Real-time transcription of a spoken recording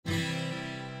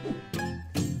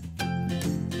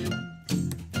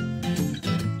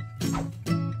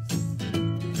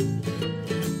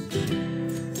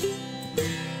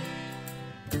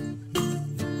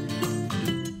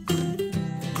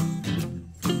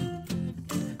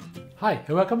Hi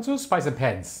and welcome to Spice and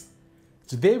Pans.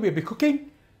 Today we'll be cooking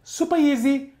super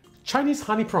easy Chinese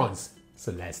honey prawns.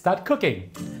 So let's start cooking.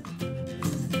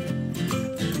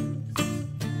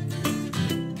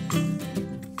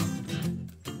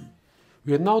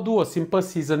 We'll now do a simple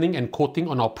seasoning and coating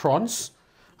on our prawns.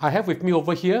 I have with me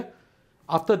over here,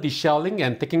 after deshelling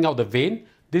and taking out the vein,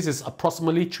 this is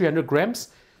approximately 300 grams.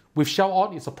 With shell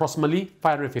on, it's approximately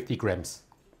 550 grams.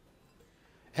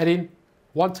 Add in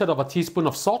 1/3 of a teaspoon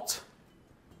of salt.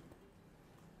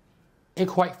 Egg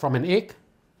white from an egg.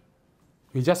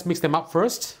 We just mix them up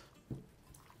first.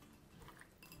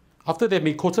 After they've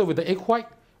been coated with the egg white,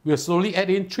 we'll slowly add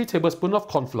in 3 tablespoons of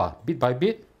corn flour, bit by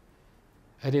bit.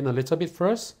 Add in a little bit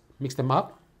first, mix them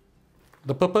up.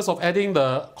 The purpose of adding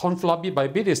the corn flour bit by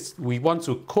bit is we want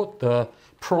to coat the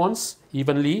prawns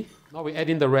evenly. Now we add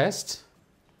in the rest.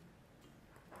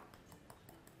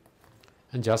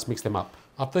 And just mix them up.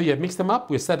 After you have mixed them up,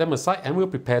 we'll set them aside and we'll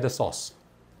prepare the sauce.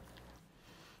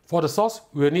 For the sauce,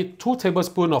 we'll need 2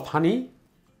 tablespoons of honey.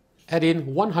 Add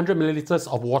in 100 milliliters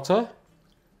of water.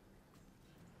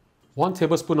 1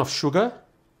 tablespoon of sugar.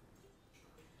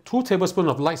 2 tablespoons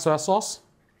of light soy sauce.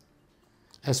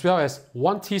 As well as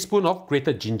 1 teaspoon of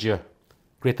grated ginger.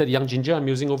 Grated young ginger I'm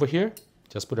using over here.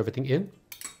 Just put everything in.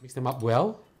 Mix them up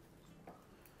well.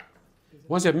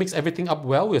 Once you have mixed everything up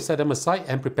well, we'll set them aside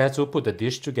and prepare to put the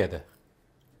dish together.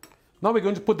 Now we're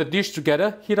going to put the dish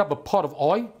together. Heat up a pot of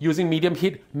oil using medium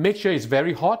heat. Make sure it's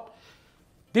very hot.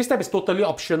 This step is totally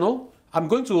optional. I'm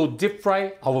going to deep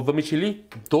fry our vermicelli.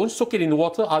 Don't soak it in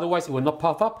water, otherwise it will not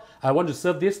puff up. I want to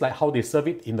serve this like how they serve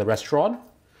it in the restaurant.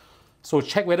 So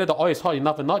check whether the oil is hot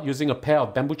enough or not using a pair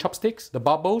of bamboo chopsticks. The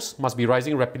bubbles must be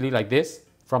rising rapidly like this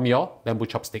from your bamboo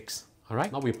chopsticks.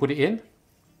 Alright, now we put it in.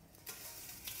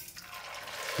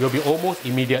 It will be almost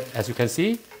immediate, as you can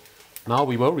see. Now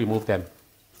we will remove them.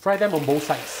 Fry them on both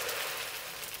sides.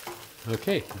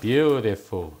 Okay,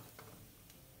 beautiful.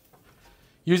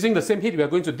 Using the same heat, we are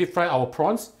going to deep fry our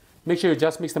prawns. Make sure you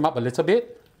just mix them up a little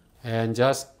bit and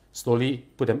just slowly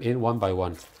put them in one by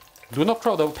one. Do not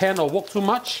crowd the pan or wok too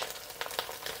much.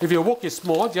 If your wok is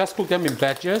small, just cook them in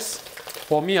batches.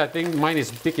 For me, I think mine is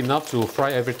big enough to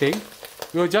fry everything.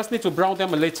 We'll just need to brown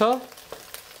them a little.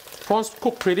 Prawns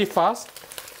cook pretty fast,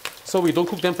 so we don't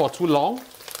cook them for too long.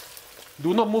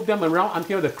 Do not move them around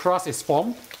until the crust is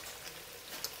formed.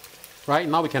 Right,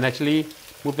 now we can actually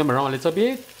move them around a little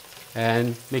bit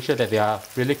and make sure that they are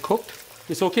really cooked.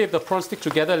 It's okay if the prawns stick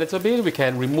together a little bit. We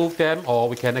can remove them or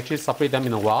we can actually separate them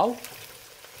in a while.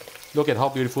 Look at how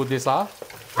beautiful these are.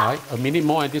 Right, a minute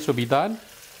more and this will be done.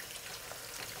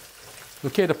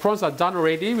 Okay, the prawns are done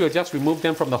already. We'll just remove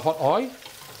them from the hot oil.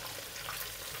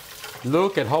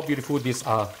 Look at how beautiful these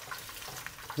are.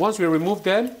 Once we remove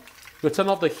them, we'll turn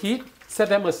off the heat, set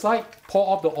them aside, pour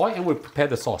off the oil and we'll prepare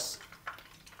the sauce.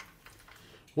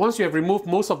 Once you have removed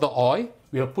most of the oil,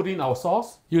 we'll put in our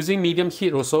sauce using medium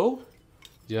heat also.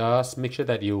 Just make sure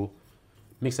that you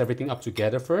mix everything up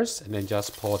together first and then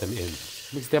just pour them in.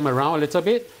 Mix them around a little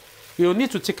bit. You'll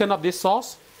need to thicken up this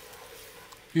sauce.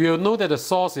 You'll know that the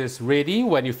sauce is ready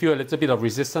when you feel a little bit of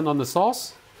resistance on the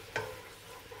sauce.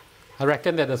 I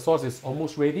reckon that the sauce is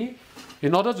almost ready.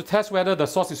 In order to test whether the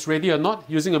sauce is ready or not,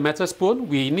 using a metal spoon,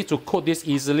 we need to coat this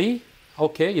easily.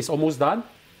 Okay, it's almost done.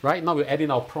 Right, now we'll add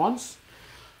in our prawns.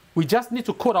 We just need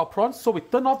to coat our prawns, so we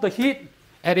turn off the heat,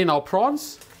 add in our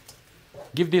prawns,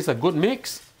 give this a good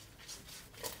mix.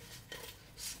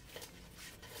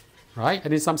 Right,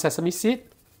 add in some sesame seed,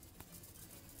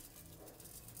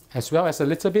 as well as a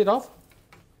little bit of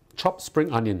chopped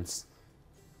spring onions.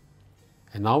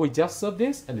 And now we just serve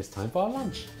this and it's time for our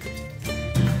lunch.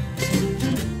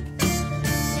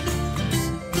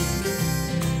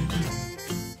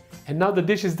 And now the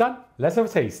dish is done, let's have a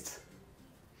taste.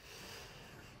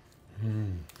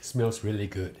 Smells really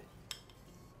good.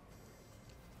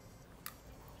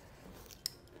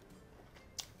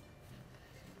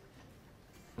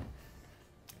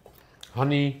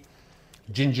 Honey,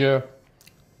 ginger,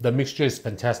 the mixture is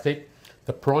fantastic.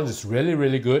 The prawns is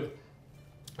really good.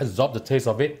 Absorb the taste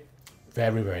of it.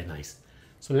 Very nice.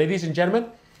 So ladies and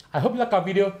gentlemen, I hope you like our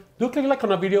video. Do click like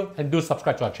on our video and do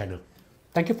subscribe to our channel.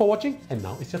 Thank you for watching and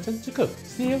now it's your turn to cook.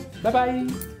 See you. Bye bye.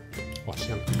 哇，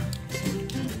香。